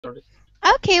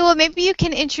Okay, well, maybe you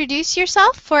can introduce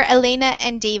yourself for Elena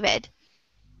and David.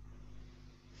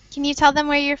 Can you tell them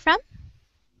where you're from?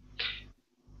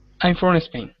 I'm from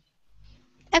Spain.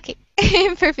 Okay,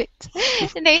 perfect.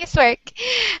 Nice work.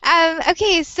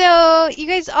 Okay, so you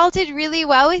guys all did really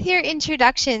well with your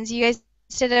introductions. You guys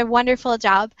did a wonderful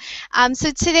job.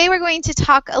 So today we're going to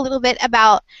talk a little bit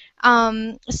about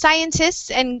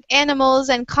scientists and animals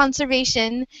and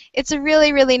conservation. It's a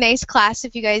really, really nice class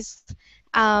if you guys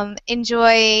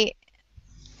enjoy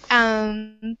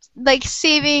like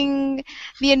saving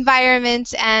the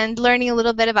environment and learning a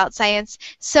little bit about science.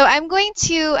 So I'm going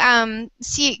to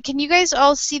see, can you guys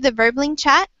all see the Verbling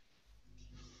chat?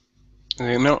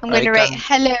 No, I'm going I to write can.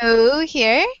 hello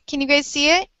here. Can you guys see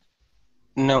it?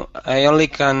 No, I only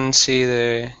can see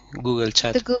the Google The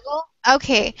chat. Google?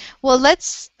 Okay. Well,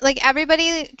 let's, like,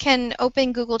 everybody can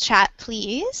open Google Chat,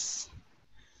 please.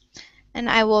 And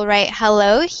I will write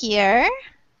hello here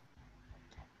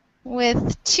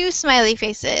with 2 smiley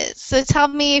faces. So tell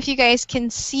me if you guys can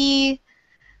see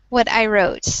what I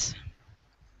wrote.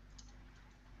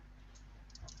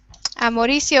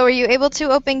 Mauricio, were you able to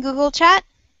open Google Chat?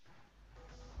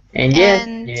 And yes,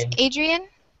 And Adrian?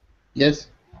 yes.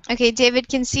 Okay, David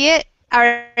can see it. All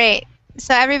right.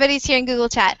 So everybody's here in Google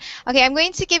Chat. Okay, I'm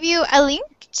going to give you a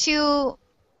link to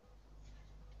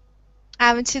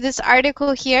this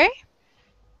article here,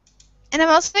 and I'm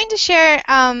also going to share.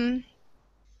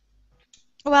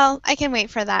 Well, I can wait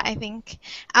for that, I think.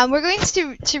 We're going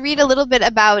to read a little bit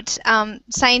about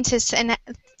scientists and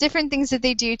different things that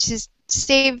they do to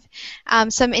save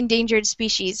some endangered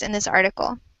species in this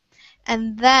article.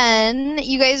 And then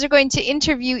you guys are going to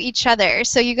interview each other.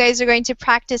 So you guys are going to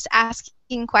practice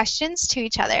asking questions to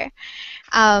each other.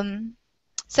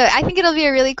 So I think it'll be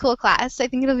a really cool class. I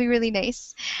think it'll be really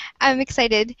nice. I'm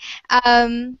excited.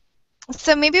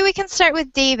 So maybe we can start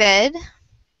with David.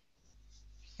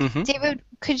 Mm-hmm. David,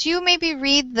 could you maybe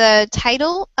read the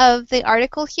title of the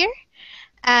article here?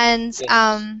 And Yes.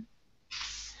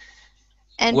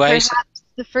 Why is perhaps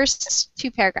the first 2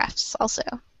 paragraphs also.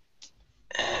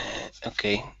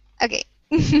 okay? Okay.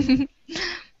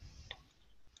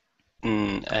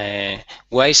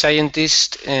 Why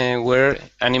scientists wear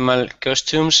animal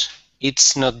costumes?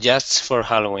 It's not just for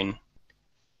Halloween.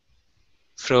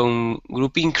 From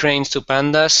grouping cranes to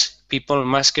pandas, people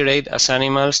masquerade as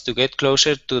animals to get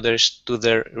closer to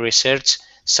their research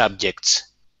subjects.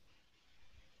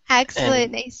 Excellent.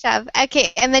 And Nice job.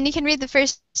 Okay, and then you can read the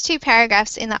first 2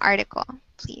 paragraphs in the article,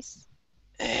 please.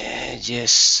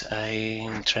 yes,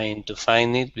 I'm trying to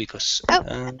find it because.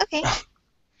 Oh, okay.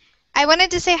 I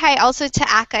wanted to say hi also to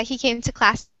Aka. He came to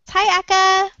class. Hi,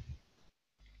 Aka.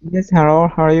 Yes, hello,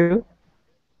 how are you?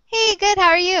 Hey, good. How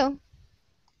are you?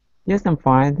 Yes, I'm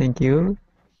fine, thank you.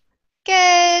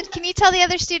 Good. Can you tell the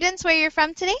other students where you're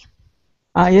from today?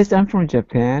 Yes, I'm from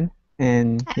Japan,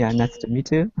 and yeah, nice to Okay.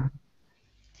 meet you.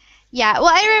 Yeah, well,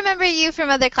 I remember you from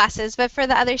other classes, but for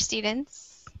the other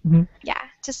students, Mhm, yeah,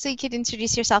 just so you could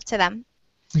introduce yourself to them.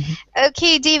 mhm.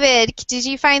 Okay, David, did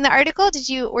you find the article?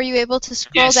 Were you able to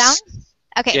scroll down? Yes,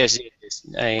 Okay. yes.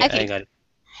 I Okay. got it.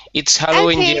 It's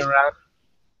Halloween Okay. year round.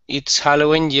 It's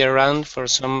Halloween year round for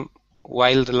some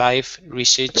wildlife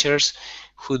researchers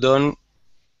who don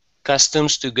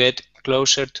costumes to get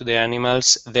closer to the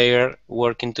animals they are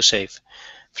working to save.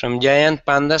 From giant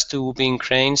pandas to whooping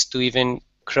cranes to even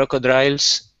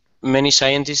crocodiles, many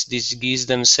scientists disguise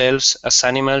themselves as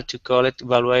animals to collect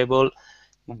valuable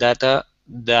data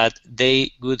that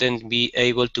they wouldn't be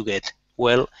able to get,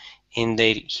 well, in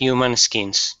their human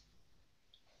skins.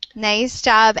 Nice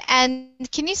job. And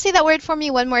can you say that word for me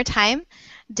one more time?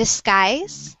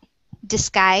 Disguise.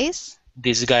 Disguise.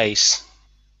 Disguise.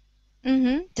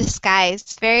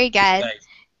 Disguise. Very good. Disguise.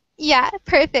 Yeah,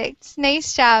 perfect.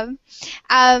 Nice job.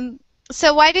 Um,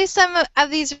 so why do some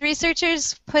of these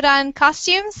researchers put on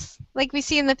costumes? Like we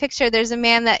see in the picture, there's a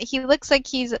man that he looks like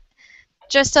he's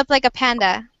dressed up like a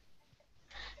panda.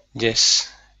 Yes.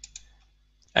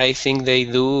 I think they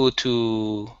do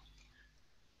to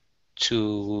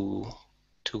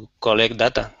collect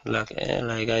data, like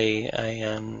I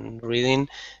am reading,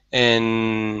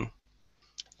 and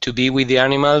to be with the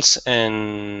animals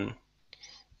and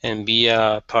be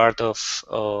a part of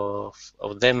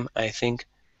them, I think.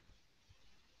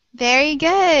 Very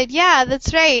good. Yeah,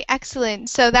 that's right. Excellent.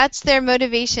 So that's their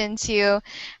motivation to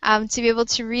be able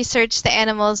to research the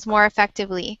animals more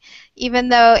effectively, even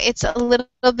though it's a little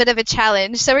bit of a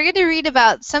challenge. So we're going to read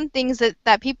about some things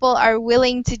that people are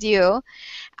willing to do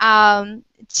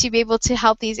to be able to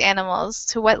help these animals,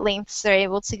 to what lengths they're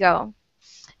able to go.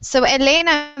 So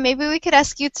Elena, maybe we could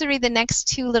ask you to read the next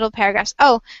 2 little paragraphs.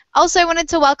 Oh, also I wanted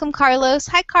to welcome Carlos.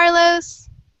 Hi, Carlos.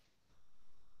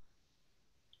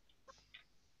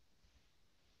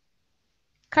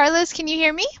 Carlos, can you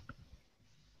hear me?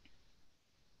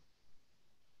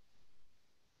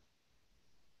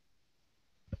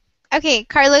 Okay,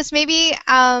 Carlos, maybe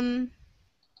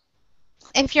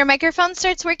if your microphone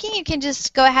starts working, you can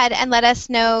just go ahead and let us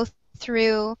know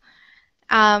through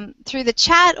through the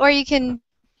chat, or you can.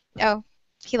 Oh,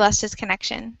 he lost his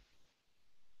connection.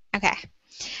 Okay.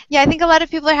 Yeah, I think a lot of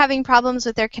people are having problems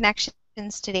with their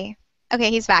connections today. Okay,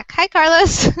 he's back. Hi,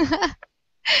 Carlos.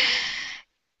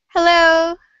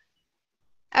 Hello.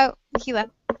 Oh, he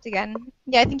left again.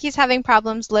 Yeah, I think he's having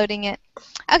problems loading it.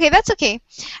 Okay, that's okay.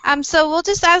 So we'll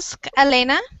just ask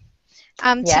Elena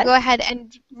to Yes. go ahead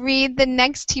and read the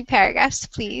next 2 paragraphs,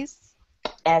 please.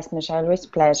 Yes, Michelle,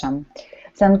 with pleasure.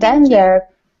 Sometimes their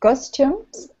costume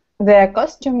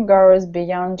goes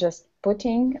beyond just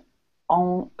putting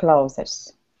on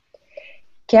clothes.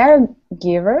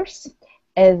 Caregivers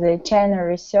at the China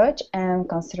Research and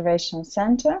Conservation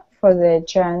Center for the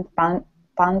giant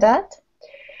panda,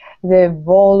 the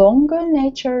Wolong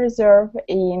Nature Reserve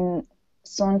in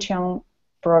Suncheon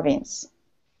Province.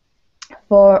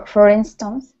 For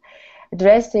instance,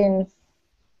 dressed in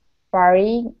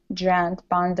furry giant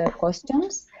panda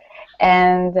costumes,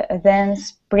 and then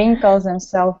sprinkle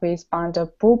themselves with panda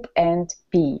poop and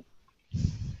pee.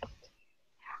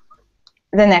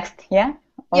 The next, yeah?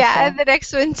 Yeah, Also. the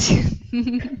next one too.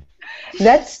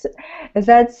 That's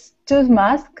to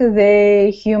mask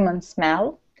the human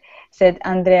smell, said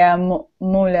Andrea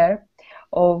Muller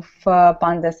of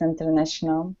Pandas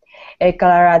International, a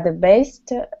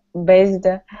Colorado-based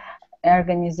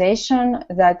organization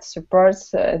that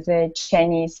supports the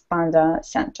Chinese Panda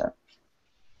Center.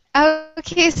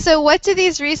 Okay, so what do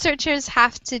these researchers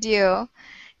have to do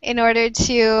in order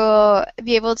to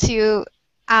be able to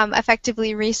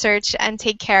effectively research and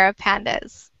take care of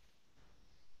pandas?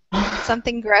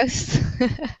 Something gross.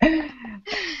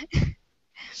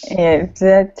 Yeah,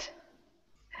 that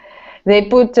they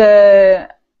put the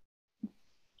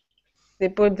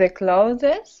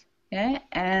clothes, yeah,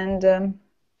 and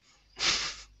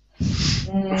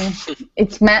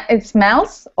it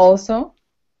smells also.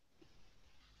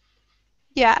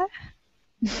 Yeah,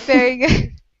 very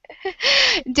good.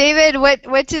 David,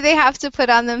 what do they have to put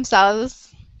on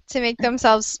themselves to make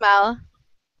themselves smell?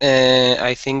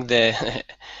 I think they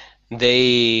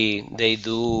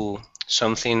do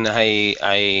something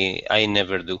I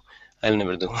never do. I'll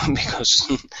never do because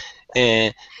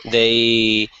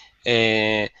they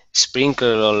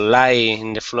sprinkle or lie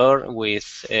in the floor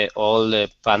with all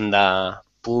the panda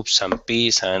poops and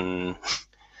pees and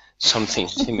something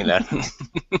similar.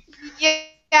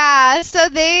 Yeah, so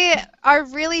they are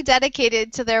really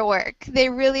dedicated to their work. They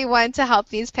really want to help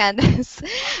these pandas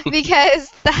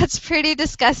because that's pretty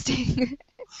disgusting.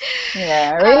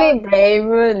 Yeah, really brave,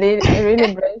 really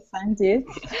brave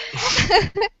scientists.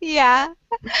 Yeah.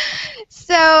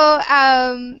 So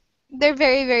they're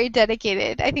very, very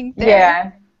dedicated. I think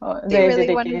Yeah, they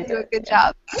really want to do a good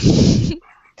job.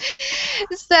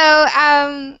 So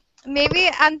maybe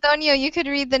Antonio, you could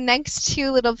read the next 2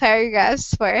 little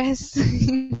paragraphs for us.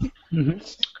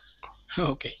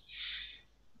 Okay.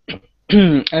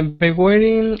 By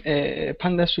wearing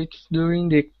panda suits during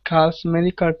the calf's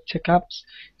medical checkups,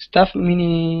 staff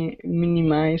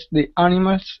minimize the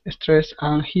animal's stress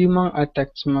and human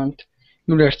attachment,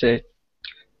 Muller said.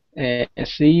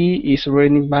 She is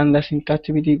raising pandas in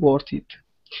captivity worth it.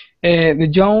 The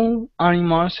young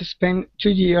animals spend 2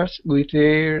 years with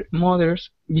their mothers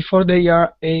before they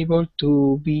are able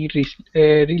to be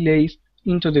released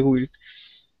into the wild.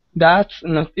 That's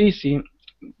not easy,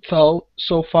 though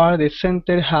so far the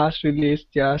center has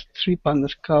released just 3 panda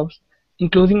calves,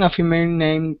 including a female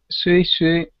named Sui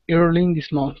Sui early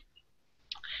this month.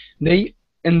 Their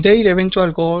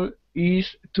eventual goal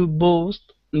is to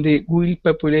boost the wild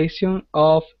population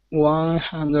of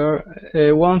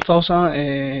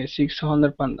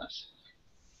 1,600 pandas.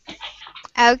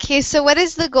 Okay, so what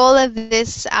is the goal of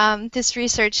this this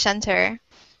research center?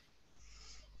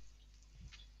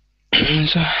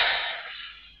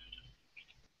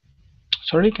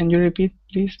 Sorry, can you repeat,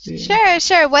 please?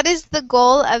 Sure. What is the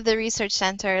goal of the research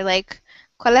center? Like,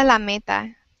 ¿cuál es la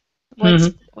meta?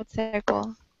 What's their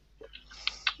goal?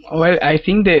 Well, I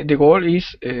think the goal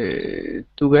is to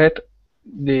get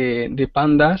the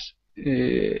pandas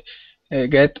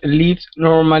get live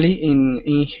normally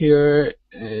in her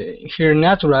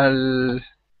natural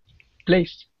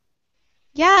place.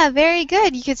 Yeah, very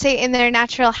good. You could say in their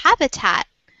natural habitat.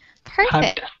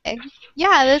 Perfect.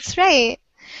 Yeah, that's right.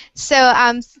 So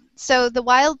the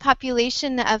wild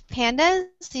population of pandas,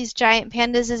 these giant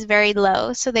pandas, is very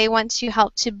low. So they want to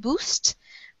help to boost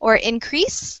or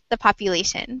increase the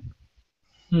population.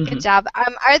 Good job.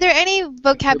 Are there any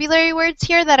vocabulary words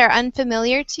here that are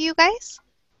unfamiliar to you guys?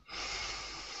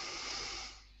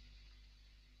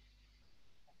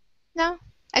 No?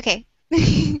 Okay.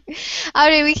 All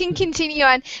right, we can continue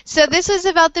on. So this was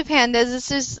about the pandas.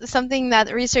 This is something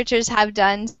that researchers have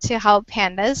done to help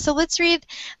pandas. So let's read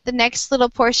the next little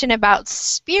portion about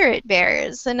spirit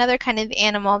bearers, another kind of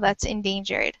animal that's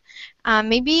endangered.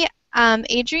 Maybe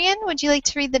Adrian, would you like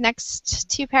to read the next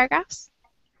 2 paragraphs?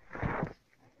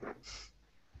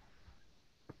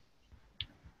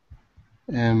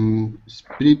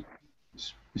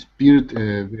 Spirit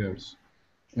bears.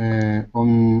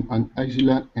 On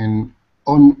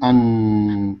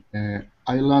an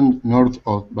island north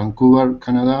of Vancouver,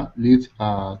 Canada, lives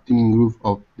a teeming group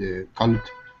of the called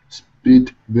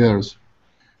spirit bears.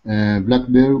 Black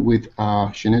bear with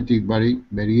a genetic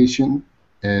variation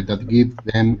that give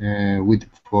them with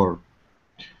fur.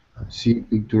 See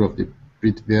picture of the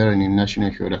spirit bear in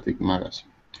National Geographic magazine.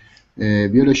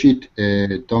 Biologist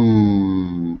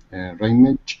Tom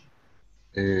Reimage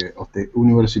of the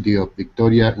University of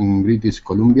Victoria in British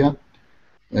Columbia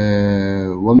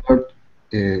wondered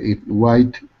if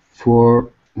white fur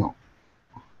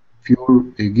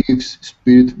gives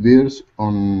spirit bears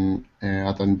an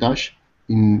advantage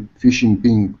in fishing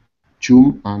pink,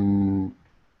 chum, and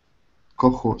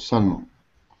coho salmon.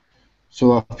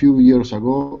 So a few years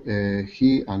ago,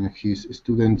 he and his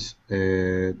students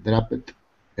draped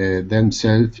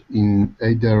themselves in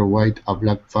either white or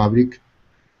black fabric,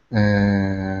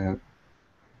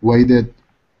 waded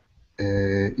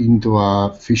into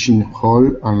a fishing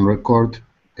hole and record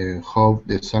how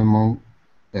the salmon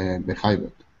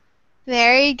behaved.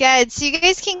 Very good. So you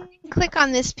guys can click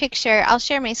on this picture. I'll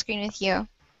share my screen with you.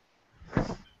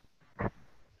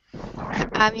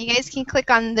 You guys can click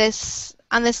on this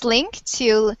link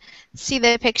to see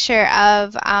the picture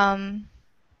of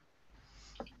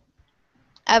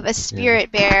a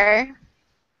spirit bear.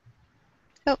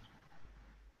 Oh,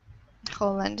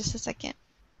 hold on just a second.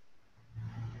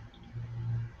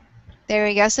 There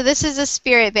we go. So this is a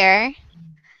spirit bear.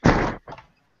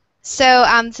 So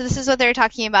this is what they're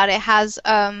talking about. It has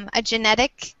a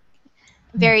genetic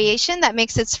variation that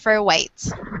makes its fur white,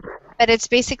 but it's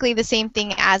basically the same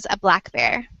thing as a black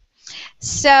bear.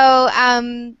 So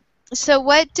so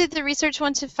what did the research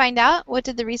want to find out? What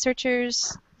did the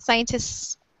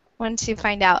scientists want to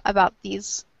find out about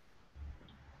these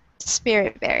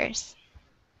spirit bears?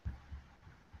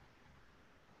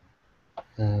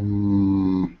 I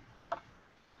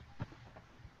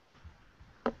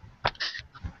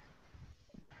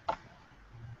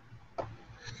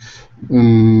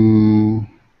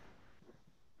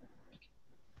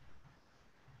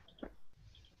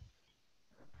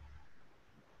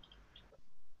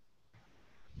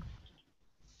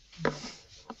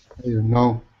don't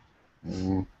know.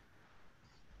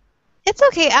 It's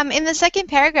okay. In the second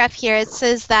paragraph here, it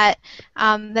says that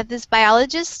that this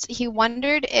biologist, he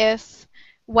wondered if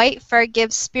white fur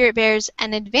gives spirit bears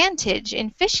an advantage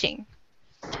in fishing.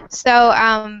 So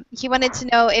he wanted to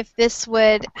know if this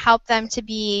would help them to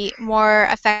be more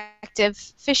effective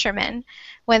fishermen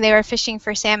when they were fishing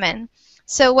for salmon.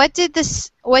 So what did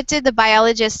the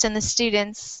biologist and the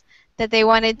students that they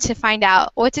wanted to find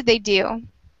out, what did they do?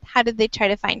 How did they try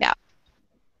to find out?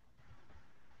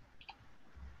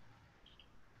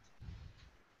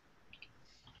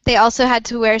 They also had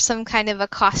to wear some kind of a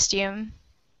costume.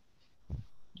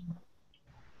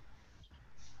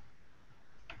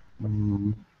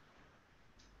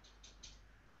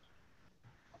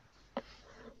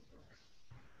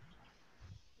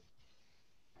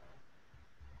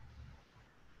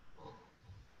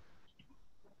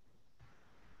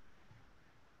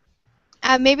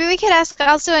 Maybe we could ask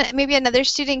also, maybe another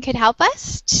student could help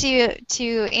us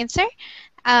to answer.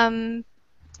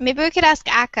 Maybe we could ask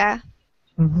Aka.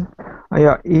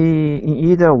 Yeah,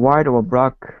 in either white or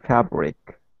black fabric,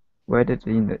 waded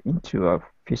into a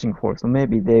fishing hole. So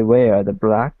maybe they wear the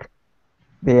black,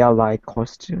 they are like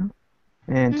costume,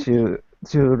 and to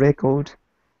record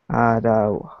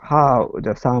how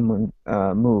the salmon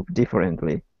move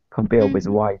differently compared with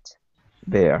white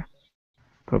bear,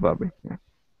 probably. Yeah.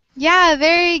 Yeah,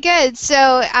 very good.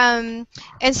 So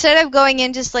instead of going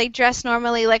in just like dressed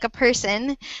normally like a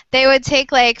person, they would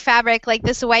take like fabric, like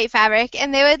this white fabric,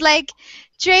 and they would like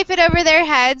drape it over their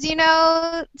heads, you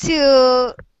know,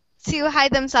 to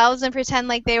hide themselves and pretend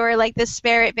like they were like this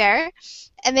spirit bear.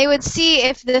 And they would see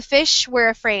if the fish were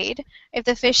afraid, if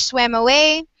the fish swam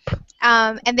away,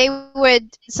 and they would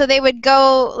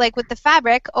go like with the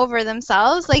fabric over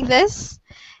themselves like this.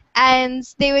 And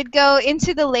they would go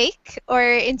into the lake or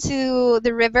into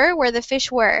the river where the fish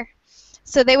were.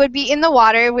 So they would be in the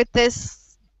water with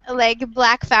this like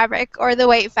black fabric or the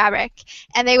white fabric,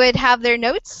 and they would have their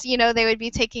notes. They would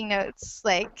be taking notes,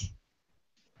 like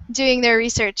doing their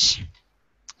research.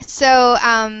 So,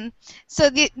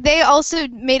 they also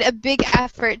made a big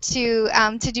effort to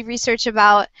do research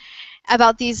about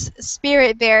these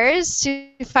spirit bears to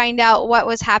find out what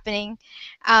was happening,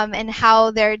 and how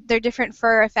their different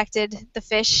fur affected the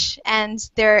fish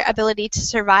and their ability to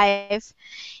survive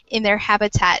in their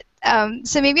habitat.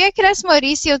 So maybe I could ask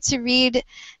Mauricio to read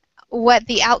what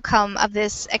the outcome of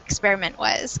this experiment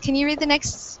was. Can you read the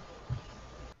next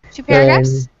 2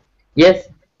 paragraphs? Yes.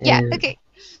 Yeah. Okay.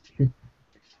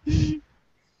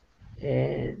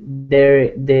 Their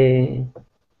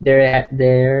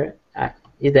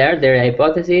is there their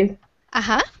hypothesis?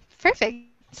 Perfect.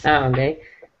 Okay.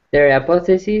 Their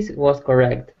hypothesis was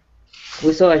correct.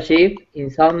 We saw a shift in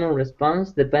salmon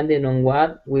response depending on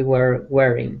what we were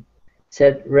wearing,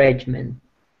 said Reichman.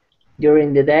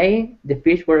 During the day, the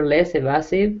fish were less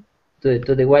evasive to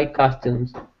the white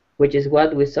costumes, which is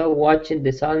what we saw watching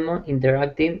the salmon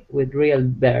interacting with real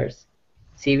bears.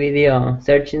 See video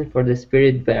searching for the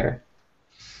spirit bear.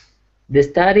 The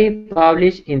study,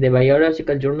 published in the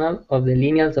Biological Journal of the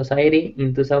Linnean Society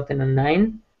in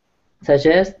 2009,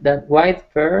 suggests that white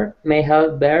fur may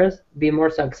help bears be more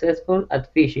successful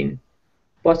at fishing,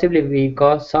 possibly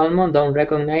because salmon don't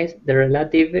recognize the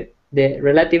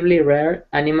relatively rare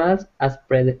animals as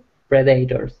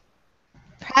predators.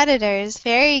 Predators,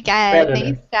 very good. Predators.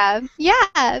 Nice job.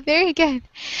 Yeah, very good.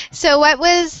 So what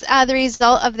was the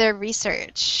result of their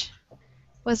research?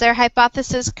 Was their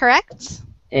hypothesis correct?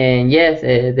 And yes,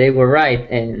 they were right.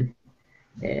 And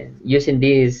using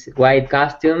these white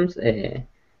costumes, they,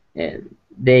 I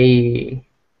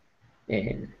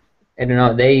don't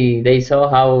know, they saw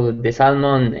how the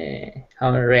salmon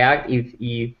how react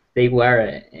if they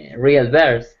were real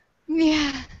bears.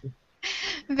 Yeah.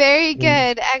 Very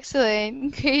good.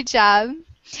 Excellent. Great job.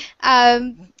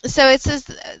 So it says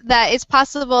that it's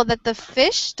possible that the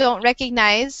fish don't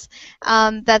recognize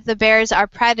that the bears are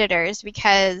predators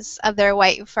because of their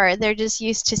white fur. They're just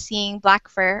used to seeing black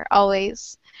fur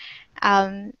always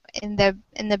in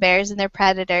the bears and their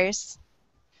predators.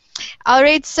 All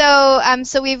right, so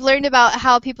we've learned about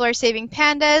how people are saving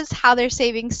pandas, how they're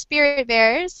saving spirit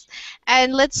bears,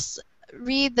 and let's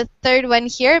read the third one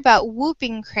here about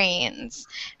whooping cranes.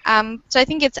 So I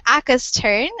think it's Aka's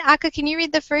turn. Aka, can you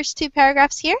read the first 2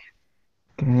 paragraphs here?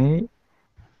 Okay.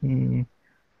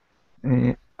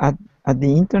 At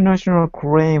the International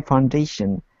Crane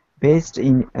Foundation, based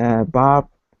in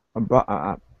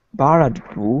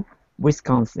Baraboo,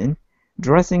 Wisconsin,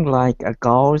 dressing like a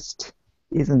ghost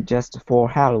isn't just for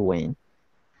Halloween.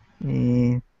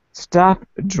 Staff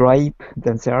drape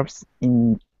themselves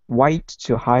in white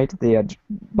to hide their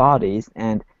bodies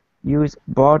and use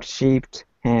bird-shaped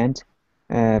hand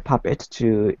puppets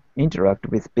to interact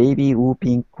with baby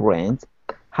whooping cranes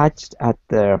hatched at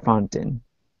the fountain.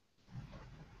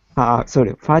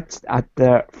 Hatched at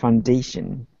the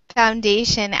foundation.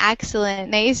 Foundation, excellent,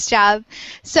 nice job.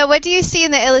 So what do you see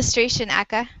in the illustration,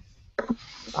 Aka?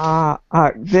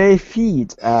 They feed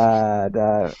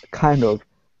the kind of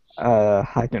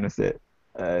how can I say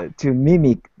to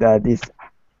mimic this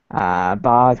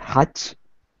bird hatch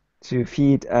to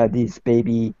feed this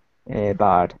baby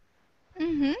bird.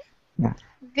 Mm-hmm. Yeah.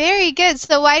 Very good.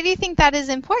 So why do you think that is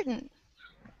important?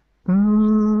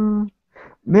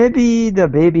 Maybe the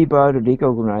baby bird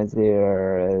recognize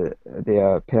their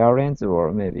parents,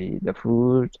 or maybe the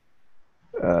food,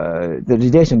 the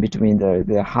relation between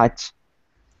the hatch,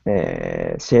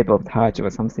 shape of the hatch or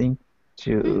something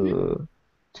to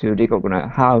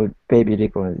recognize how baby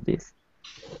recognize this.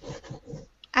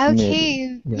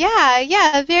 Okay, Maybe.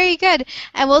 yeah, very good.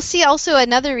 And we'll see also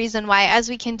another reason why as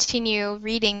we continue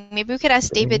reading. Maybe we could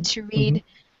ask David to read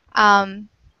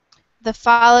the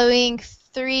following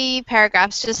 3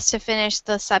 paragraphs just to finish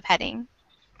the subheading.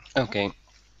 Okay.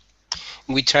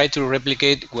 We try to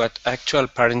replicate what actual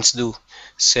parents do,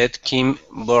 said Kim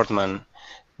Boardman,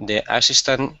 the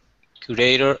assistant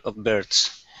curator of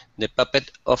birds. The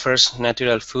puppet offers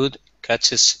natural food,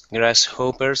 catches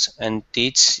grasshoppers, and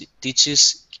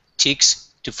teaches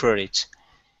chicks to forage.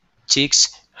 Chicks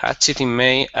hatched in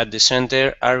May at the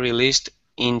center are released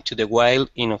into the wild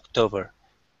in October.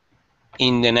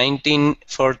 In the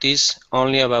 1940s,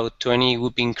 only about 20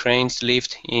 whooping cranes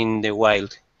lived in the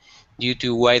wild, due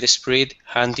to widespread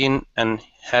hunting and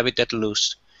habitat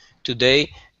loss.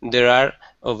 Today, there are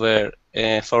over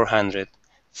 400,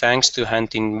 thanks to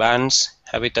hunting bans,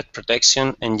 habitat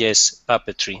protection, and yes,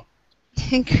 puppetry.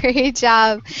 Great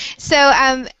job. So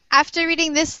after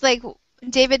reading this, like,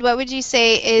 David, what would you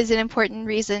say is an important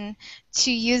reason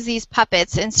to use these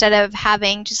puppets instead of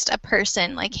having just a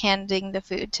person like handing the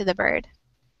food to the bird?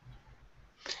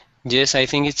 Yes, I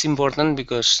think it's important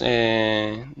because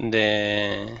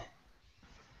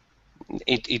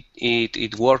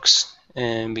it works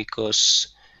because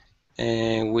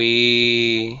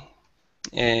we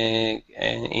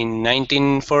in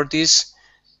 1940s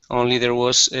only there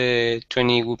was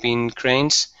 20 whooping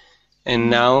cranes, and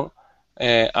now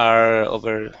are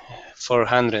over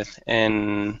 400.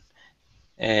 And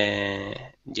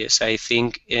yes, I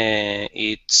think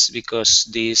it's because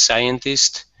the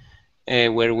scientists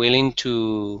were willing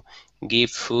to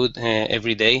give food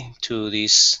every day to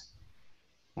these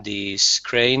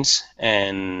cranes,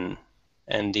 and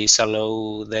this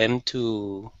allow them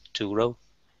to grow.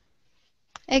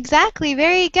 Exactly,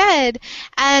 very good.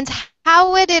 And how would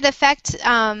it affect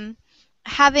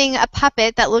having a puppet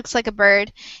that looks like a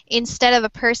bird instead of a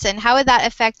person? How would that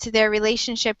affect their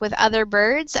relationship with other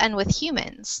birds and with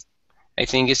humans? I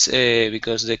think it's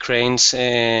because the cranes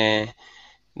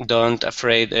don't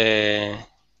afraid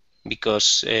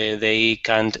because they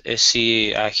can't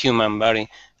see a human body,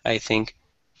 I think.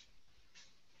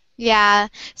 Yeah,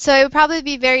 so it would probably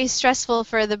be very stressful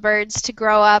for the birds to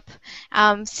grow up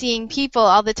seeing people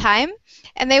all the time.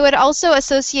 And they would also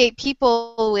associate people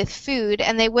with food, and they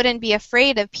wouldn't be afraid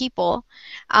of people.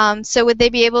 So would they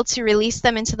be able to release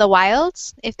them into the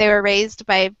wilds if they were raised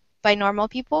by normal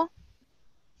people?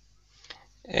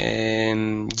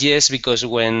 Yes, because if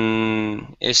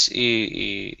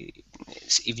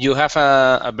you have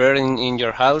a bird in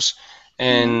your house,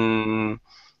 and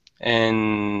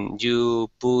you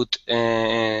put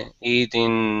it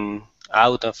in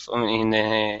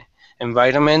the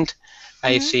environment,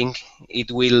 I think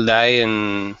it will die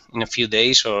in a few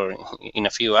days, or in a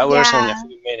few hours, or in a Yeah.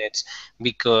 few minutes,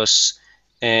 because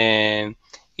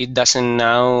it doesn't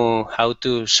know how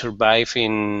to survive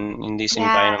in this Yeah,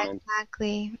 environment.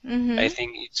 exactly. I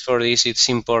think it's for this it's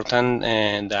important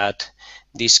that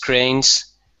these cranes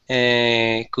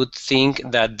could think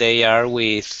that they are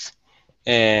with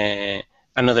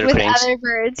another With cranes. other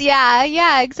birds. Yeah,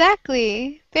 yeah,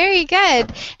 exactly. Very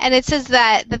good. And it says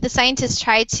that the scientists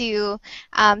try to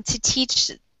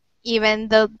teach even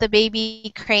the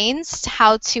baby cranes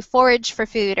how to forage for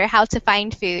food or how to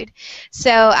find food.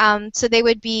 So so they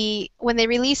would be, when they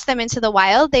release them into the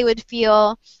wild, they would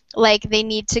feel like they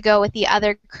need to go with the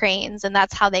other cranes, and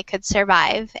that's how they could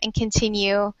survive and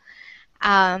continue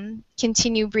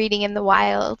breeding in the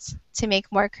wild to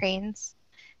make more cranes.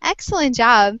 Excellent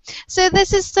job. So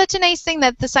this is such a nice thing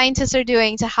that the scientists are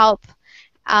doing to help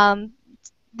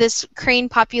this crane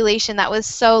population that was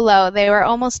so low. They were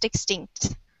almost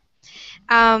extinct.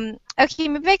 Okay,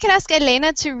 maybe I could ask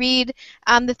Elena to read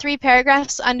the 3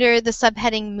 paragraphs under the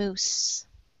subheading moose.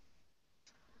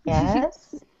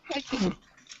 Yes. Okay.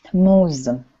 Moose.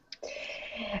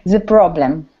 The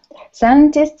problem.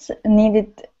 Scientists needed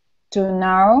to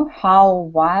know how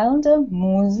wild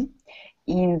moose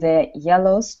in the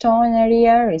Yellowstone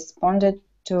area responded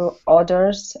to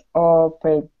odors or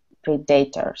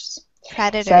predators.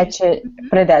 Predators. Such as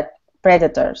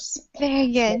predators,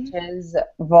 Very good. such as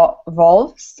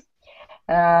wolves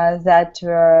that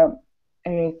were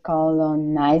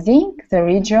recolonizing the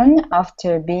region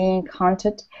after being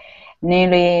hunted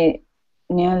nearly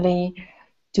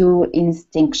to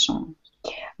extinction.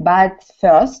 But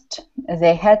first,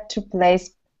 they had to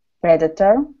place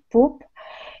predator poop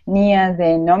near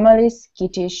the normally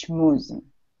skittish moose.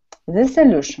 The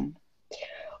solution: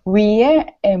 wear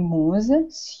a moose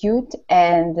suit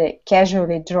and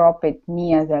casually drop it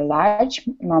near the large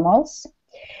mammals,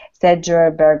 said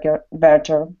Joe Berger,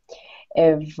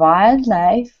 a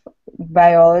wildlife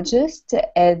biologist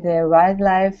at the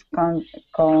Wildlife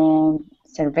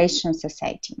Conservation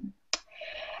Society.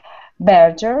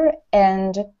 Berger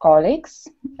and colleagues'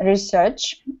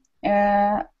 research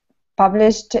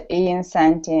published in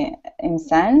Science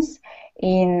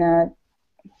in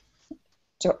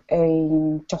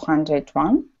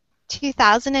 201.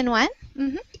 2001?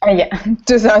 Yeah,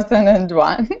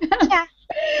 2001. Yeah.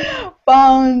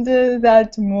 Found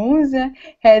that moose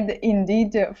had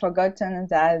indeed forgotten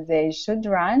that they should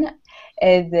run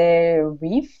at the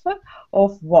whiff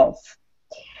of wolf.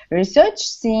 Research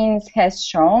since has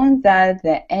shown that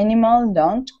the animal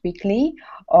learned quickly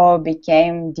or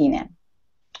became dinner.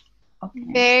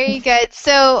 Okay. Very good.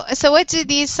 So what do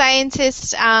these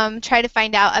scientists try to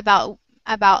find out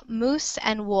about moose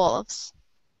and wolves?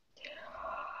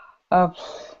 I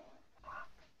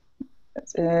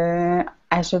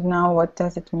should know, what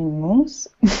does it mean, moose?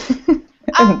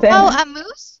 Oh, a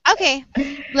moose? Okay.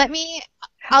 Let me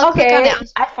I'll click on Okay,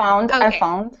 it. I found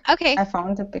Okay.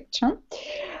 the picture.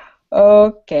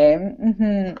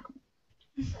 Okay.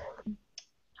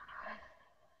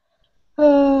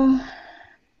 Uh,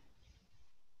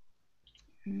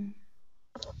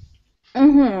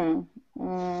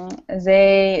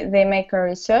 they make a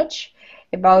research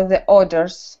about the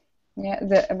odors. Yeah,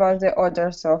 about the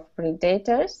odors of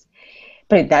predators.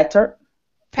 Predators?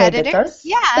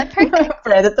 Yeah, perfect.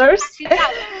 Predators.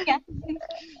 Yeah.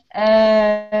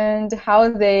 And how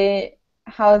they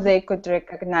could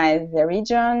recognize the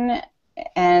region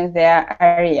and their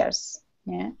areas.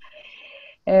 Yeah.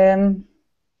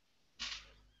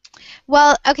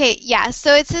 Well, okay, yeah.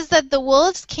 So it says that the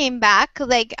wolves came back.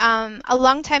 Like a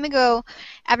long time ago,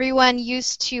 everyone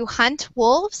used to hunt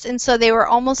wolves, and so they were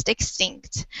almost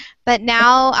extinct. But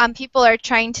now people are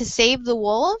trying to save the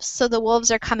wolves, so the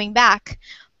wolves are coming back.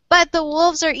 But the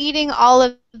wolves are eating all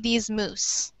of these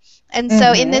moose. And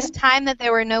so in this time that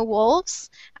there were no wolves,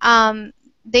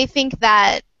 they think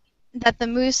that the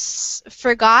moose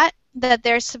forgot that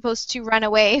they're supposed to run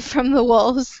away from the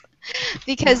wolves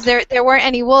because there weren't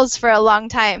any wolves for a long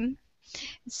time.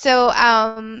 So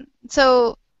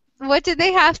so what did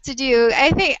they have to do?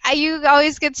 I think you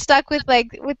always get stuck with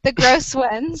the gross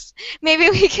ones. Maybe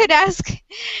we could ask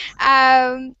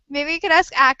Akka.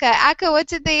 Akka, what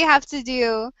did they have to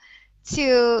do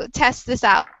to test this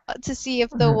out to see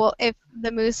if if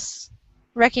the moose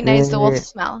recognized the wolf They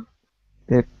smell?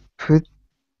 they put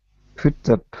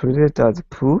the predator's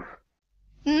poop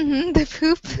The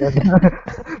poop.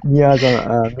 near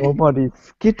the nobody's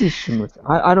skittish moose.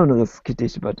 I don't know the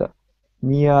skittish, but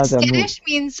near the moose. Skittish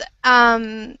means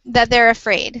that they're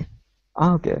afraid.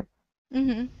 Okay.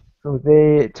 hmm So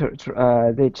they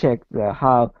check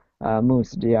how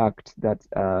moose react that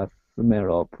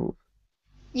smell of poop.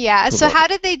 Yeah. So Poop. how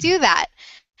did they do that?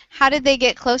 How did they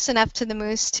get close enough to the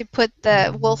moose to put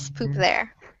the wolf poop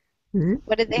there?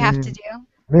 What did they have to do?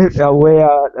 Maybe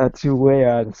wear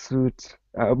the suit,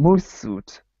 moose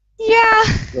suit. Yeah.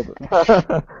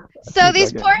 So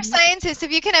these Like poor scientists,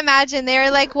 if you can imagine,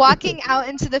 they're like walking out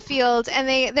into the field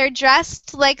and they're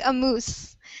dressed like a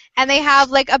moose and they have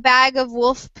like a bag of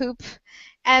wolf poop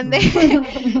and they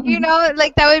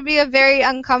like that would be a very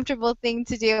uncomfortable thing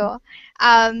to do.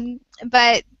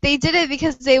 But they did it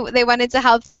because they wanted to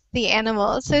help the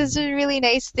animals. So it's a really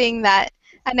nice thing a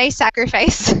nice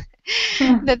sacrifice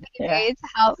that they made to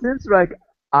help. Seems like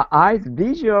eyes,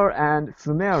 visual, and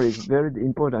smell is very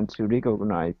important to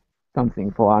recognize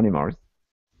something for animals.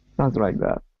 Sounds like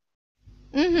that.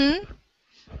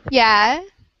 Yeah.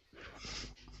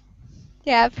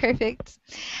 Yeah, perfect.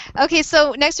 Okay,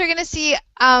 so next we're gonna see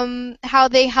how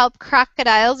they help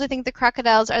crocodiles. I think the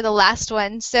crocodiles are the last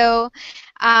one. So,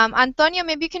 Antonio,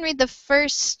 maybe you can read the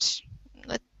first.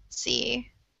 Let's see.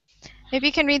 Maybe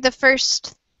you can read the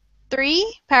first 3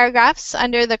 paragraphs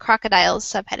under the crocodiles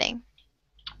subheading.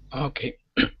 Okay.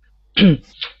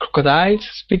 Crocodiles.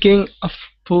 Speaking of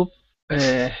poop,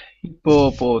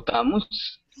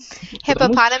 Hippopotamuses?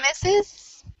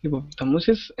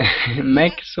 Hippopotamuses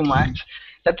make so much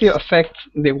that it affects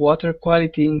the water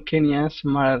quality in Kenya's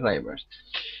Mara rivers.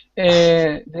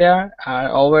 There are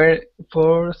over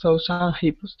 4,000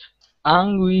 hippos,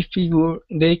 and we figure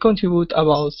they contribute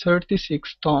about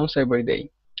 36 tons every day,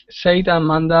 said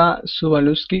Amanda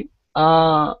Subaluski,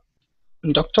 a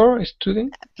doctor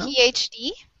student,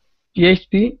 PhD?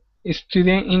 PhD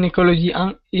student in ecology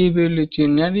and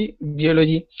evolutionary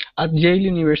biology at Yale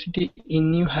University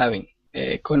in New Haven,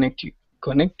 Connecticut.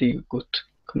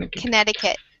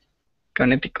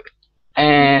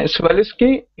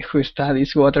 Subaluski, who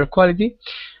studies water quality,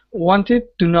 wanted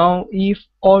to know if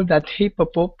all that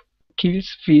hippopoop kills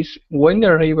fish when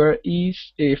the river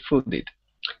is flooded.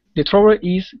 The trouble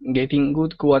is getting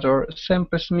good water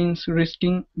sometimes means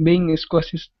risking being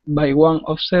squashed by one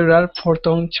of several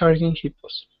photon charging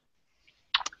hippos.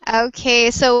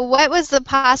 Okay, so what was the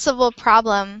possible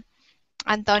problem,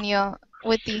 Antonio,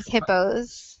 with these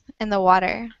hippos in the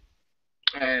water?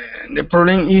 The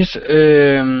problem is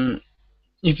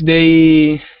if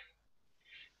they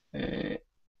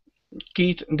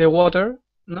keep the water,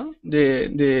 no,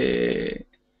 the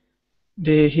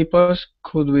hippos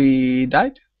could be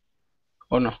died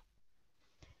or no?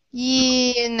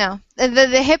 No.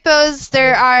 The hippos,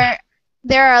 there are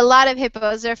a lot of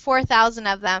hippos. There are 4,000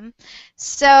 of them.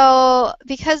 So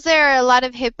because there are a lot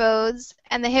of hippos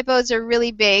and the hippos are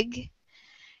really big,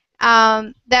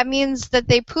 that means that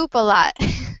they poop a lot.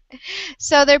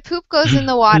 So their poop goes in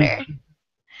the water.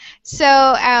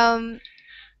 So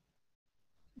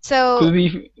could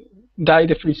we die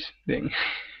the fish then?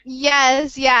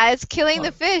 Yes, yeah, it's killing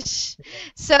the fish.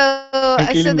 So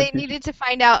killing the they fish. needed to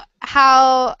find out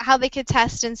how they could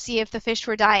test and see if the fish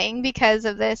were dying because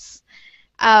of this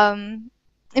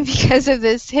because of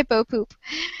this hippo poop.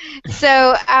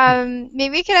 So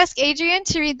maybe we could ask Adrian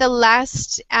to read the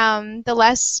last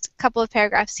couple of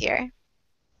paragraphs here,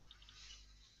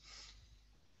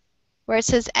 where it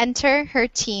says enter her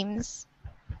teams.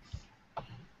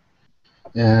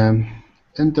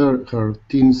 Enter her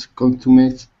team's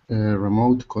consummate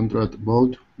remote controlled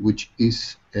boat, which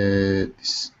is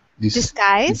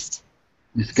Disguised.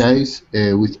 disguised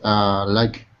with a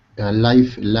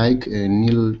lifelike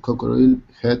Nile crocodile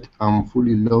head and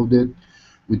fully loaded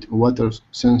with water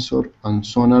sensor and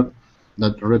sonar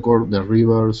that record the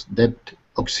river's depth,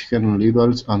 oxygen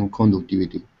levels, and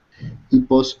conductivity.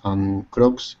 Hippos and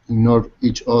crocs ignore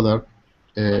each other,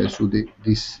 so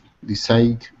this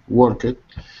decide worked,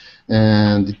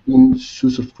 and the team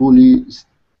successfully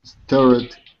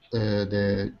steered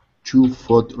the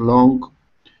 2-foot-long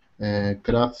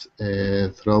craft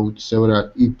through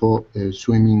several hippo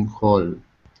swimming holes.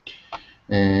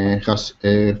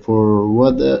 For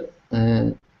whether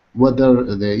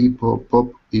the hippo pop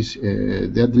is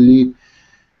deadly,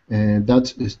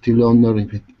 that's still under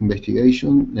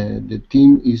investigation. The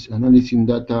team is analyzing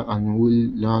data and will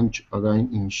launch again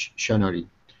in January.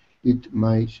 It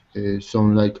might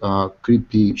sound like a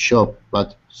creepy shop,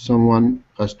 but someone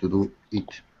has to do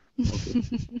it.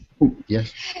 Okay.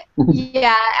 Yes.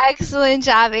 Yeah, excellent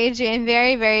job, Adrian.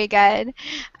 Very, very good.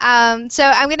 So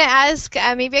I'm going to ask,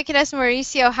 maybe I could ask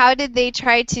Mauricio, how did they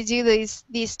try to do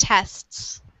these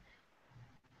tests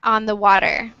on the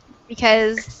water?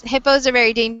 Because hippos are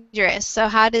very dangerous, so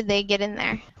how did they get in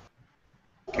there?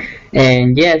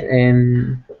 And yes,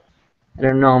 and I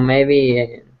don't know,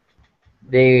 maybe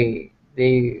they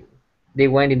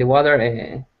went in the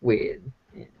water with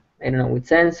I don't know, with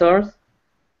sensors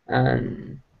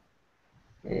and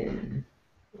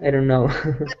I don't know.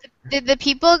 Did the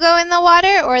people go in the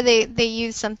water, or they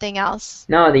used something else?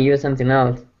 No, they use something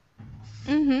else.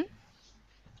 Mm-hmm.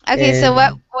 Okay, so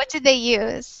what did they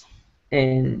use?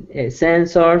 And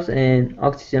sensors and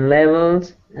oxygen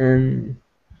levels and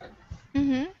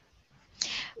Mm-hmm.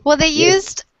 Well, they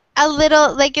used a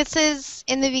little, like it says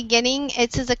in the beginning,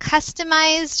 it says a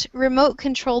customized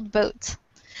remote-controlled boat.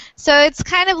 So it's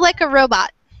kind of like a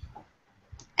robot.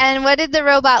 And what did the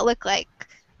robot look like?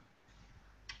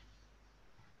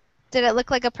 Did it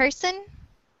look like a person?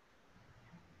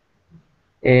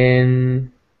 I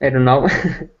don't know.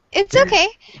 It's okay.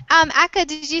 Akka,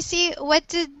 did you see what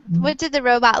did the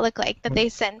robot look like that they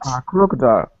sent?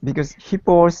 Crocodile, because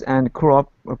hippos and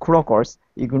crocodiles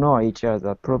ignore each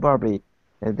other. Probably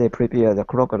they prepare the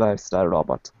crocodile-style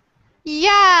robot.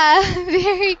 Yeah,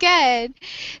 very good.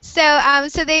 So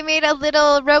they made a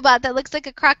little robot that looks like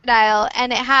a crocodile,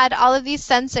 and it had all of these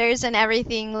sensors and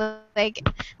everything, like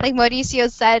Mauricio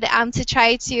said, to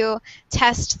try to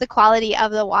test the quality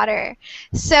of the water.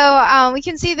 So we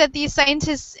can see that these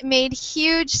scientists made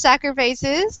huge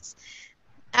sacrifices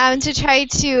to try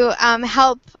to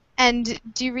help and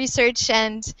do research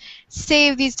and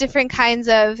save these different kinds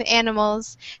of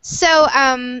animals. So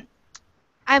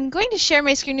I'm going to share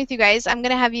my screen with you guys. I'm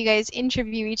going to have you guys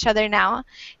interview each other now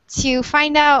to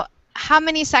find out how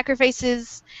many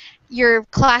sacrifices your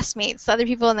classmates, other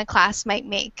people in the class, might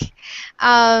make.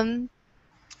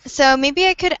 So maybe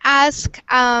I could ask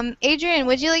Adrian,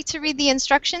 would you like to read the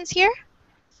instructions here?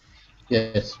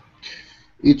 Yes.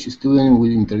 Each student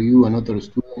will interview another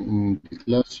student in the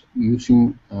class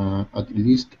using at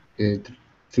least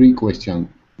 3 questions.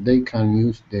 They can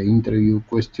use the interview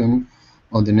question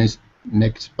on the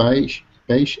next page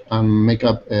and make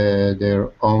up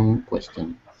their own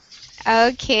question.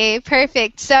 Okay,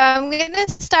 perfect. So I'm going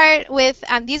to start with,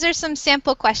 these are some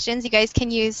sample questions you guys can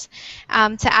use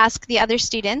to ask the other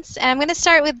students. And I'm going to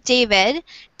start with David.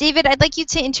 David, I'd like you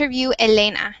to interview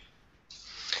Elena.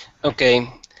 Okay.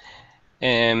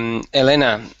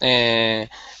 Elena,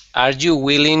 are you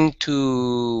willing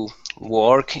to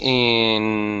work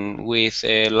with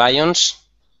lions?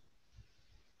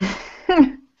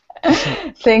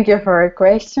 Thank you for your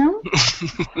question,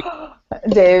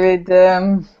 David.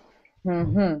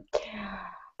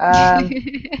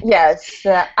 Yes,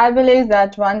 I believe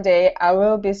that one day I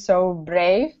will be so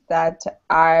brave that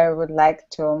I would like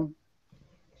to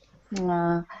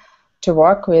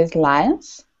work with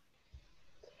lions.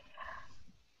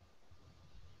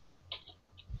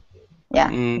 Yeah,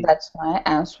 that's my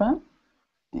answer.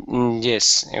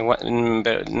 Yes.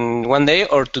 One day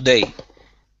or today?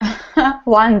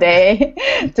 One day.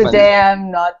 Today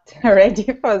I'm not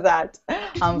ready for that,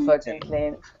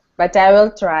 unfortunately. But I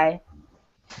will try.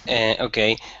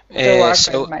 Okay. You're welcome,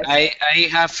 So my I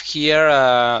have here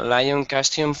a lion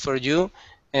costume for you,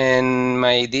 and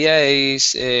my idea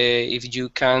is if you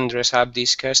can dress up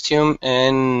this costume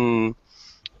and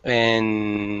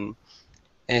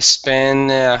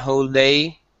spend a whole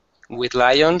day with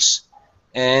lions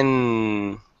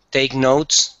and take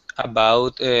notes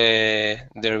about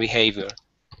their behavior.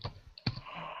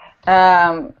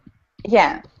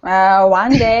 Yeah,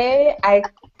 one day I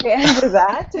can do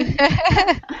that.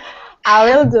 I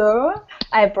will do,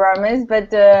 I promise.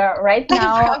 But right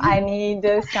now I need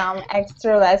some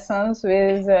extra lessons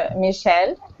with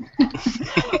Michelle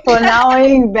for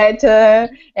knowing better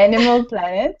Animal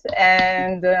Planet.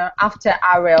 And after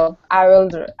I will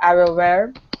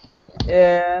wear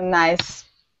a nice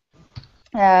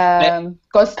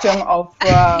costume of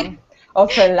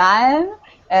a lion,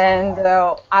 and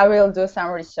I will do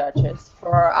some researches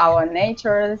for our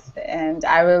natures, and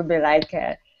I will be like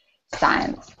a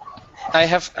science I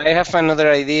have another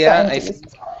idea. I think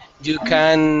scientist. you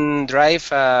can drive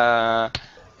a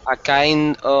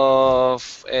kind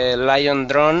of lion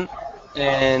drone,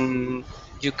 and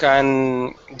you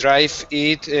can drive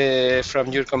it from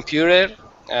your computer,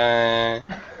 and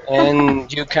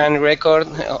you can record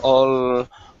all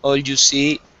you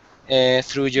see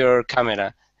through your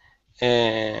camera.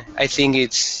 I think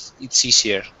it's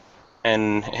easier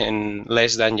and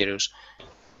less dangerous.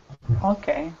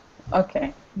 Okay,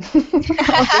 okay.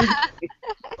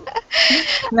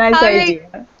 Nice All right,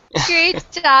 idea. great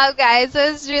job, guys.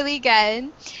 That was really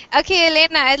good. Okay,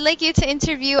 Elena, I'd like you to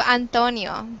interview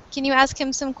Antonio. Can you ask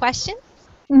him some questions?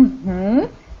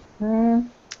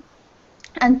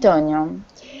 Antonio,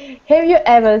 have you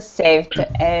ever saved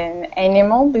an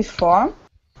animal before?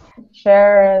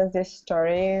 Share this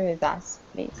story with us,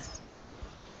 please.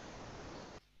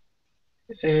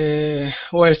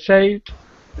 Well said.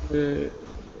 Uh,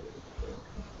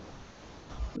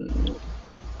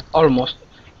 Almost,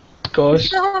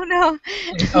 because Oh no.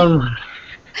 almost.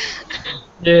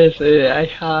 Yes,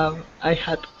 I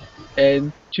had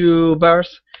two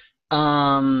birds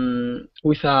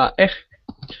with a egg.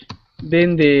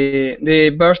 Then the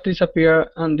bird disappeared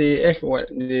and the egg, well,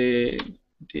 the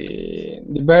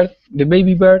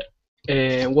baby bird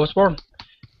was born.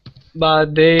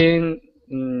 But then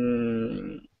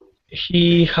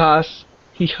he had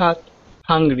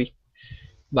hungry,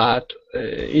 but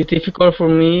it's difficult for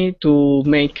me to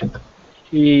make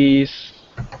his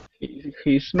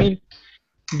his meal.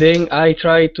 Then I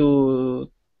try to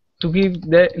give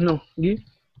the no give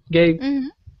gave Hmm.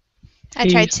 I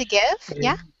his tried to give.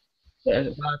 Yeah.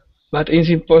 but it's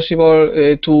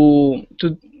impossible to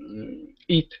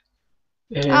eat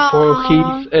for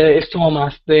his Oh.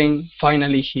 stomach. Then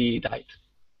finally he died.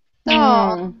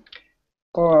 Oh.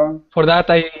 Poor. For that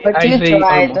But I you say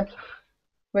almost. tried.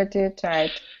 But you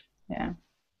tried. Yeah.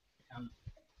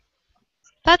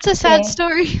 That's a sad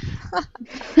story.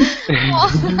 Oh.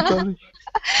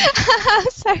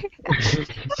 Sorry.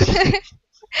 Sorry.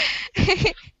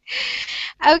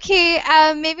 Okay,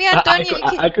 maybe Antonio,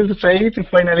 you I could say to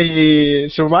finally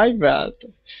survive, but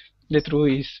the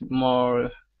truth is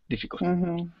more difficult.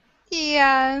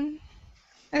 yeah,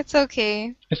 it's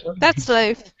okay. Sorry. That's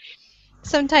life.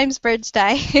 Sometimes birds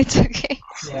die. It's okay.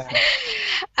 Yeah.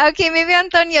 Okay, maybe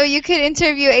Antonio, you could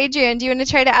interview Adrian. Do you want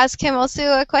to try to ask him also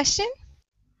a question?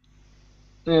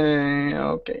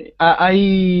 Okay.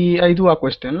 I do a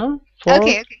question, no?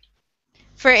 Okay.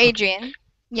 For Adrian.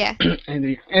 Yeah.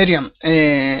 Adrian,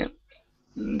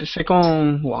 the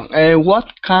second one. What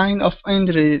kind of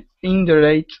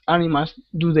endangered animals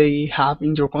do they have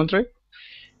in your country?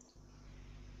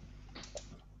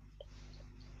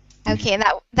 Okay, and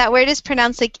that word is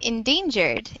pronounced like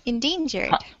endangered.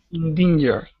 Endangered.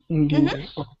 Endangered.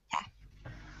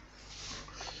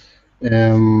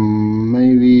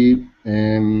 Maybe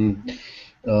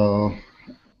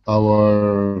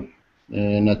our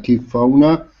native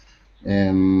fauna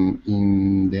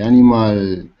in the animal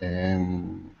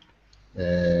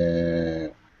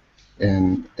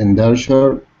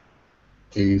endangered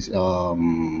is a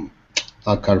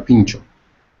carpincho.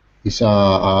 It's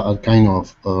a kind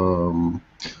of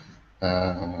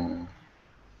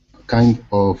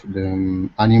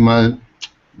animal.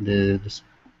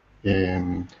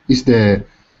 Is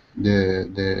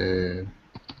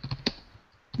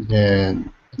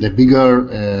the bigger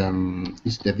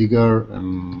is the bigger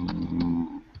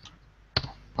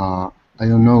I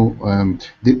don't know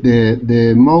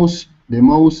the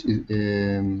most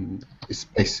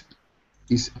space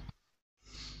is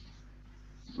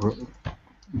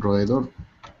roedor.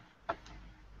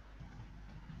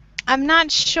 I'm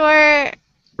not sure.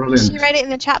 Rodent. Should you write it in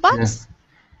the chat box?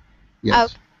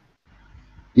 Yes.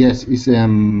 Yes, it's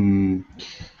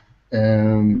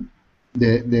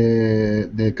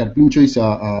the carpincho is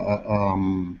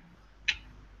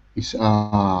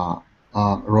a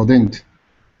rodent.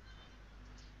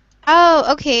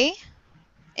 Oh, okay.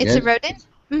 It's a Yes, rodent?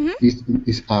 Mm-hmm. is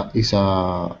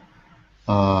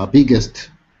biggest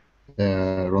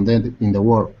rodent in the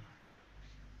world.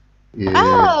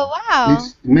 Oh,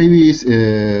 wow. It's maybe it's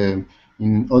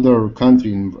in other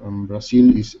country in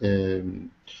Brazil is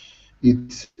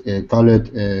it's called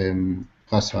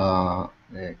as a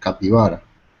capybara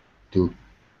too.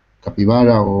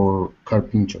 Capybara or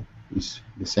carpincho is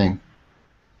the same.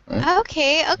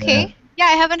 Okay, Uh, okay. Yeah,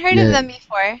 I haven't heard of yeah, them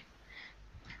before.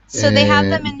 So they have uh,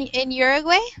 them in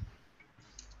Uruguay?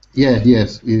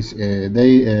 yes. Is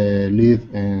they live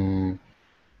in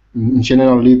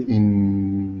general live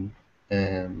in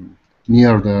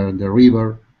near the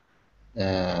river,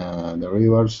 the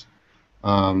rivers.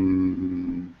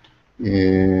 Um,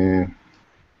 uh,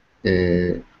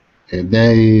 uh,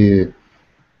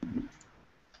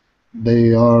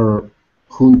 they are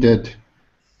hunted.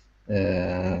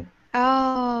 Uh,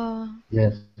 Oh,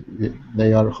 yes,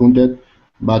 they are hunted,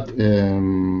 but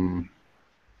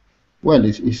well,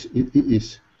 it is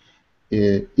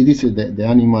the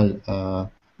animal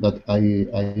that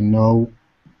I know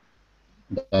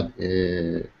that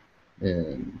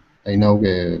I know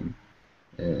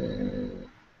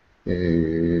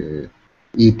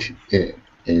it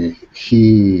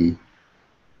he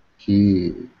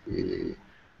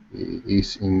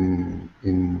is in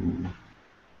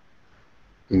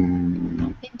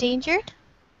endangered?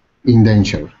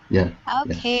 danger. Yeah, yeah.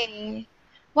 Okay.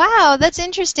 Wow, that's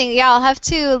interesting. Yeah, I'll have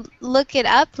to look it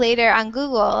up later on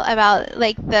Google about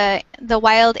like the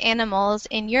wild animals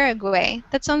in Uruguay.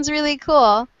 That sounds really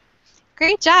cool.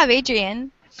 Great job,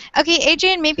 Adrian. Okay,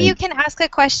 Adrian, maybe you Thank can ask a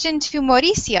question to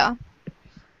Mauricio.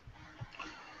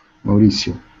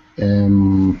 Mauricio.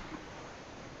 Um,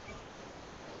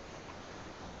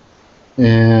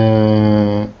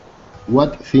 uh,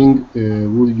 what thing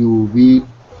would you be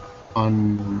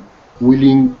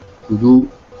unwilling to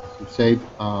do to save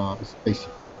a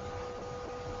species?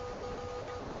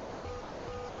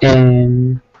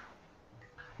 And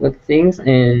what things,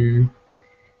 and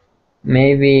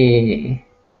maybe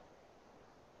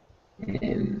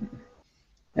um,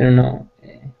 I don't know.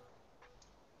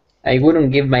 I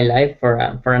wouldn't give my life for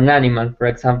an animal, for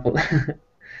example.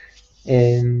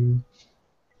 um,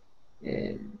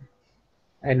 um,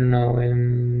 I don't know.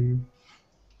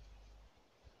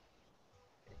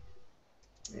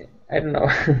 I don't know.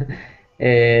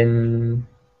 and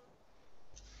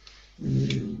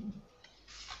mm,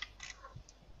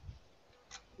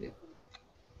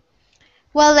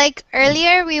 Well, like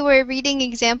earlier, we were reading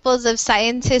examples of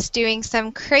scientists doing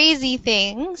some crazy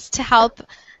things to help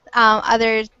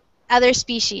other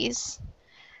species.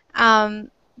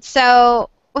 Um, so,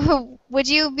 would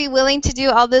you be willing to do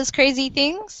all those crazy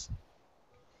things?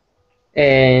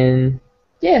 and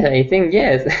yes, I think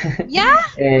yes. Yeah,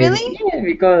 and really? yeah,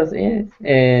 because yes,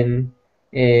 and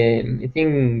I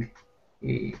think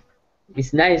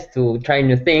it's nice to try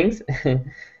new things,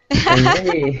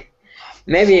 and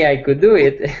maybe I could do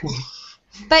it.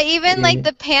 But even like Eh,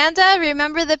 the panda,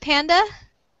 remember the panda?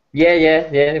 yeah, yeah,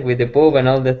 yeah, with the poop and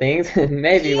all the things.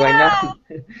 Maybe why not?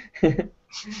 Yeah.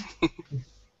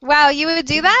 Wow, you would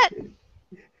do that?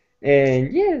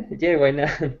 And yeah, yeah, why not?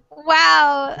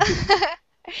 Wow.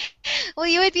 Well,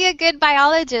 you would be a good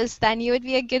biologist then. You would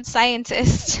be a good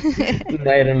scientist.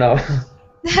 I don't know.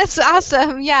 That's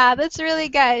awesome. Yeah, that's really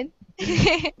good.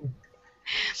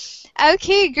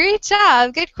 Okay, great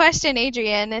job. Good question,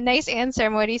 Adrian. A nice answer,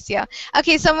 Mauricio.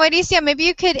 Okay, so Mauricio, maybe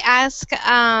you could ask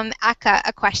Aka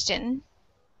a question.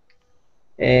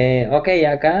 Okay,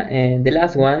 Aka, and the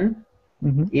last one.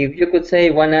 Mm-hmm. If you could say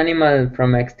one animal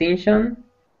from extinction,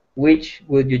 which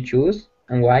would you choose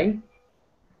and why?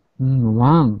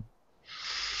 One.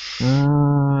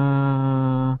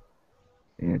 A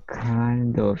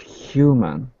kind of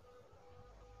human.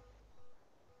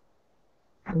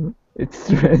 It's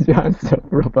strange answer,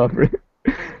 probably.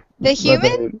 The But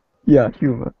human? yeah,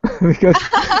 human. Because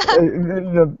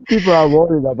people are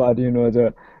worried about the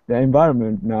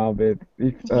environment now. But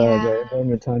if the Yeah.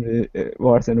 environment turns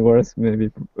worse and worse,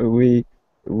 maybe we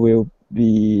will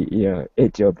be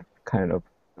edge of kind of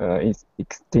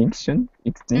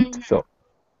extinct. So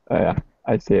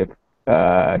I save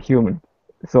human.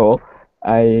 So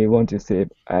I want to save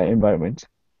environment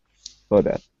for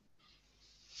that.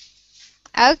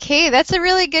 Okay, that's a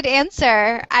really good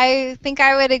answer. I think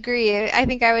I would agree. I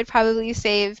think I would probably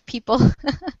save people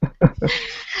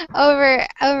over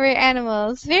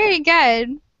animals. Very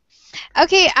good.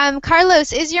 Okay,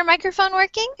 Carlos, is your microphone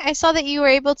working? I saw that you were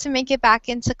able to make it back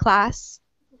into class.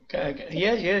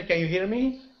 Yes, can you hear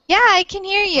me? Yeah, I can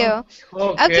hear you. Okay,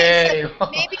 so Okay.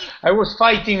 maybe. I was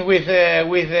fighting with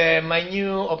my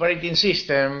new operating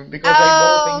system because I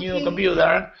bought a Oh, new okay.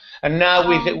 computer, and now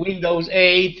with the Oh, Windows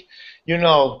 8, you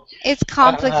know, it's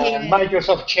complicated.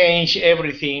 Microsoft changed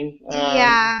everything.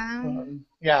 Yeah.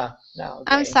 Yeah, no,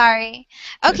 I'm okay. sorry.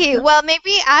 Okay, well,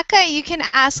 maybe Aka, you can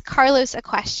ask Carlos a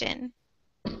question.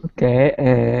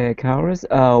 Okay, Carlos,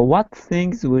 what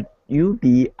things would you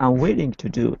be unwilling to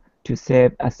do to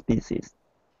save a species?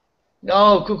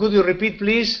 No, could you repeat,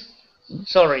 please?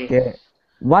 Sorry. Okay.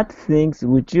 What things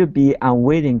would you be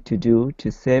unwilling to do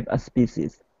to save a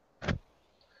species?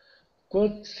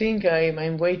 What thing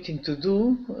I'm waiting to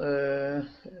do?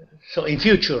 So in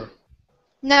future.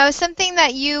 No, something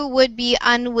that you would be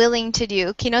unwilling to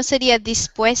do. Que no sería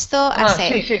dispuesto a Ah,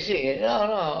 hacer. sí. No,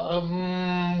 no.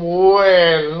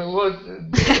 Well,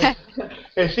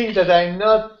 a thing that I'm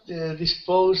not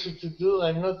disposed to do,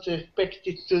 I'm not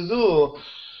expected to do,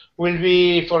 will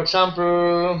be, for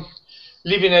example,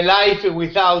 living a life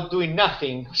without doing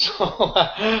nothing. So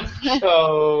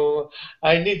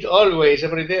I need always,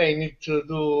 every day, I need to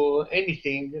do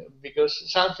anything because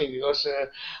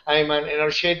I'm an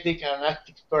energetic and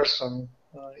active person.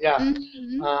 Yeah.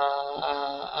 Mhm.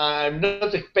 I'm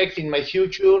not expecting my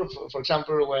future, for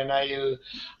example, when I'll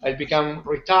become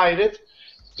retired,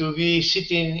 to be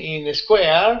sitting in a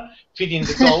square feeding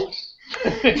the dogs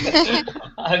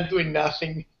and doing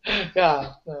nothing.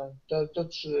 Yeah,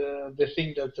 that's the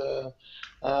thing that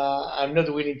I'm not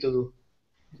willing to do.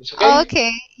 It's Oh, okay?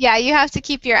 okay. Yeah, you have to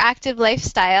keep your active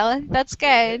lifestyle. That's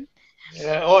good.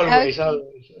 Always, Okay.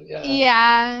 always. Yeah.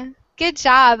 Yeah. Good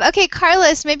job. Okay,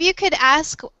 Carlos, maybe you could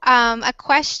ask a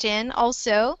question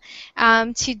also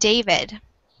to David.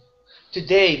 To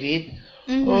David.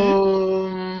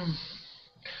 Mm-hmm.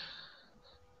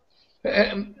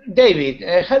 Um, David,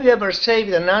 have you ever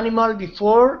saved an animal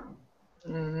before?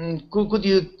 Could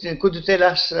you tell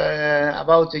us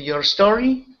about your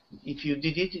story if you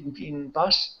did it in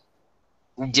past?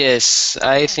 Yes,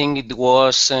 I think it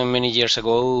was many years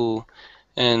ago,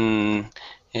 and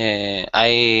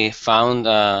I found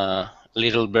a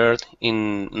little bird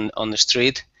on the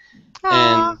street, Aw.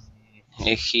 and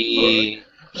he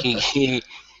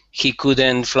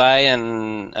couldn't fly,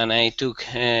 and I took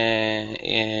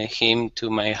him to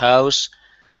my house,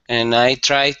 and I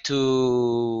tried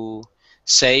to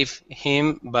save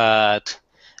him, but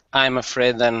I'm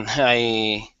afraid that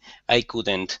I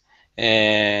couldn't.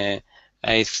 Uh,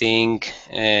 I think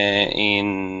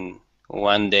in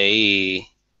one day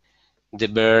the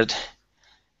bird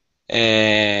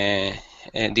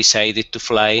decided to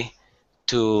fly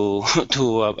to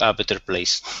to a better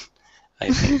place. I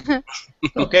think.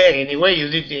 Okay, anyway, you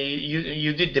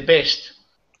did the best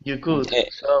you could, Eh,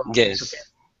 so it's okay. yes,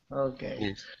 Okay,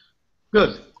 yes.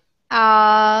 good.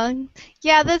 Aw.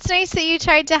 Yeah, that's nice that you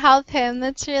tried to help him.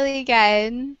 That's really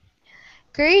good.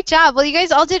 Great job. Well, you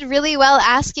guys all did really well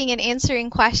asking and answering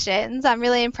questions. I'm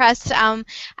really impressed.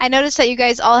 I noticed that you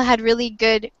guys all had really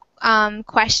good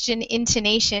question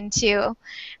intonation too.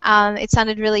 It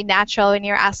sounded really natural when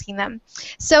you were asking them.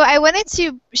 So I wanted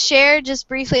to share just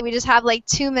briefly, we just have like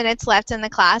 2 minutes left in the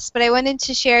class, but I wanted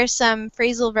to share some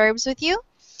phrasal verbs with you.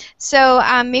 So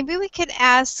maybe we could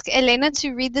ask Elena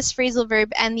to read this phrasal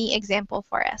verb and the example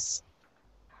for us.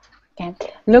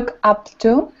 Okay. Look up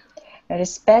to,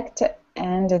 respect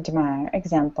and admire.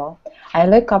 Example: I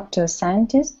look up to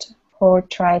scientists who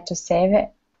try to save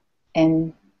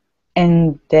an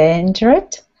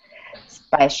endangered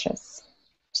species.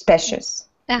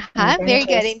 Very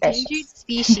good. Endangered Endangered species.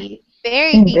 species.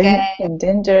 Very good.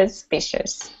 Endangered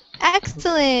species.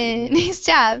 Excellent. Nice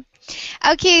job.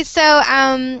 Okay, so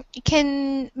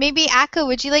can maybe Akka,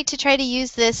 would you like to try to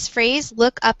use this phrase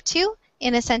 "look up to"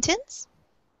 in a sentence?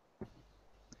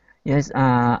 Yes,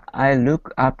 I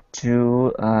look up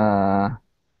to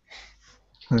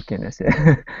who can I say?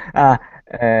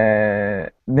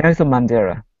 Nelson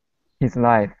Mandela. His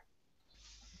life,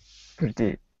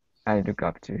 pretty. I look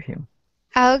up to him.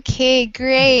 Okay,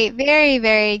 great. Very,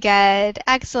 very good.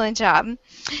 Excellent job.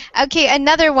 Okay,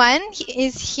 another one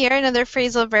is here, another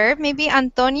phrasal verb. Maybe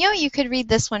Antonio, you could read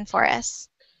this one for us.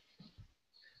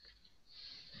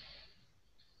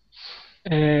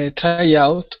 Try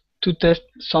out to test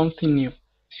something new.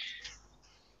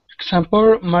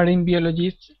 Example, marine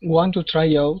biologists want to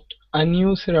try out a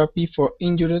new therapy for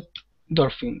injured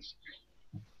dolphins.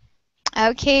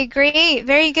 Okay, great.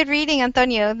 Very good reading,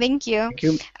 Antonio. Thank you. Thank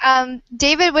you.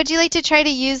 David, would you like to try to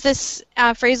use this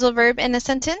phrasal verb in a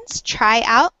sentence? Try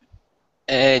out.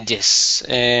 Yes.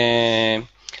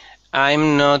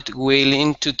 I'm not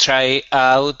willing to try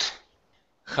out.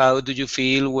 How do you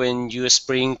feel when you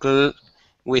sprinkle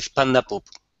with panda poop?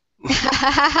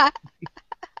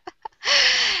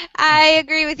 I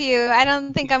agree with you. I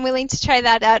don't think I'm willing to try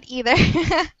that out either.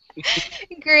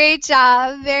 Great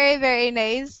job. Very, very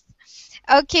nice.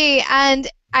 Okay, and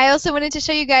I also wanted to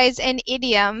show you guys an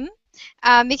idiom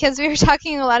because we were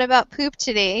talking a lot about poop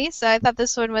today, so I thought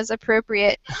this one was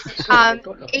appropriate.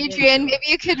 Adrian, maybe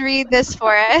you could read this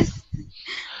for us.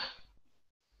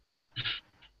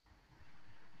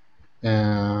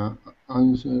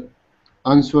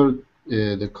 Answer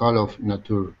the call of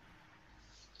nature.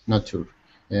 To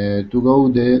go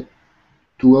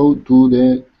to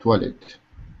the toilet.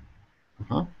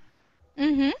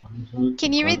 Mm-hmm.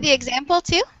 Can you read the example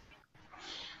too?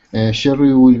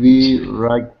 Sherry will be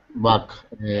right back.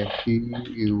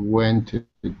 He went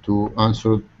to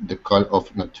answer the call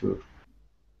of nature.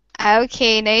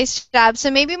 Okay, nice job.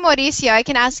 So maybe Mauricio, I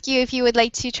can ask you if you would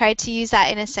like to try to use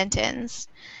that in a sentence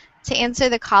to answer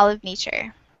the call of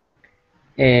nature.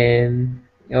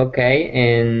 Okay,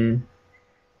 and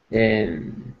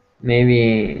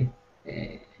maybe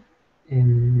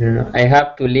no, I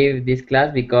have to leave this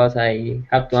class because I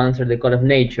have to answer the call of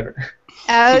nature.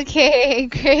 Okay,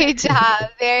 great job.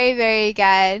 Very, very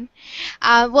good.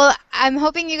 Well, I'm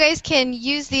hoping you guys can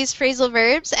use these phrasal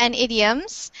verbs and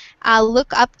idioms.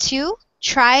 Look up to,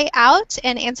 try out,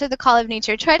 and answer the call of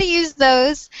nature. Try to use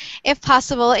those, if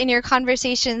possible, in your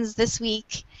conversations this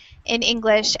week in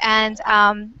English, and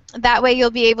that way you'll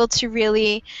be able to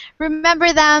really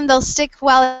remember them. They'll stick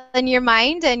well in your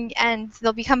mind, and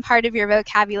they'll become part of your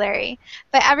vocabulary.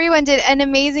 But everyone did an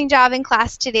amazing job in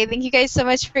class today. Thank you guys so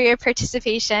much for your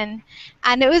participation,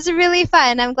 and it was really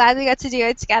fun. I'm glad we got to do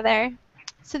it together.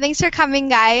 So thanks for coming,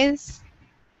 guys.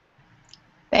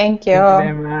 Thank you.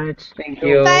 Thank you very much. Thank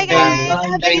you. Bye, guys.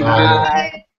 Have a good Bye.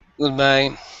 day.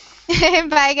 Goodbye.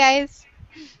 Bye, guys.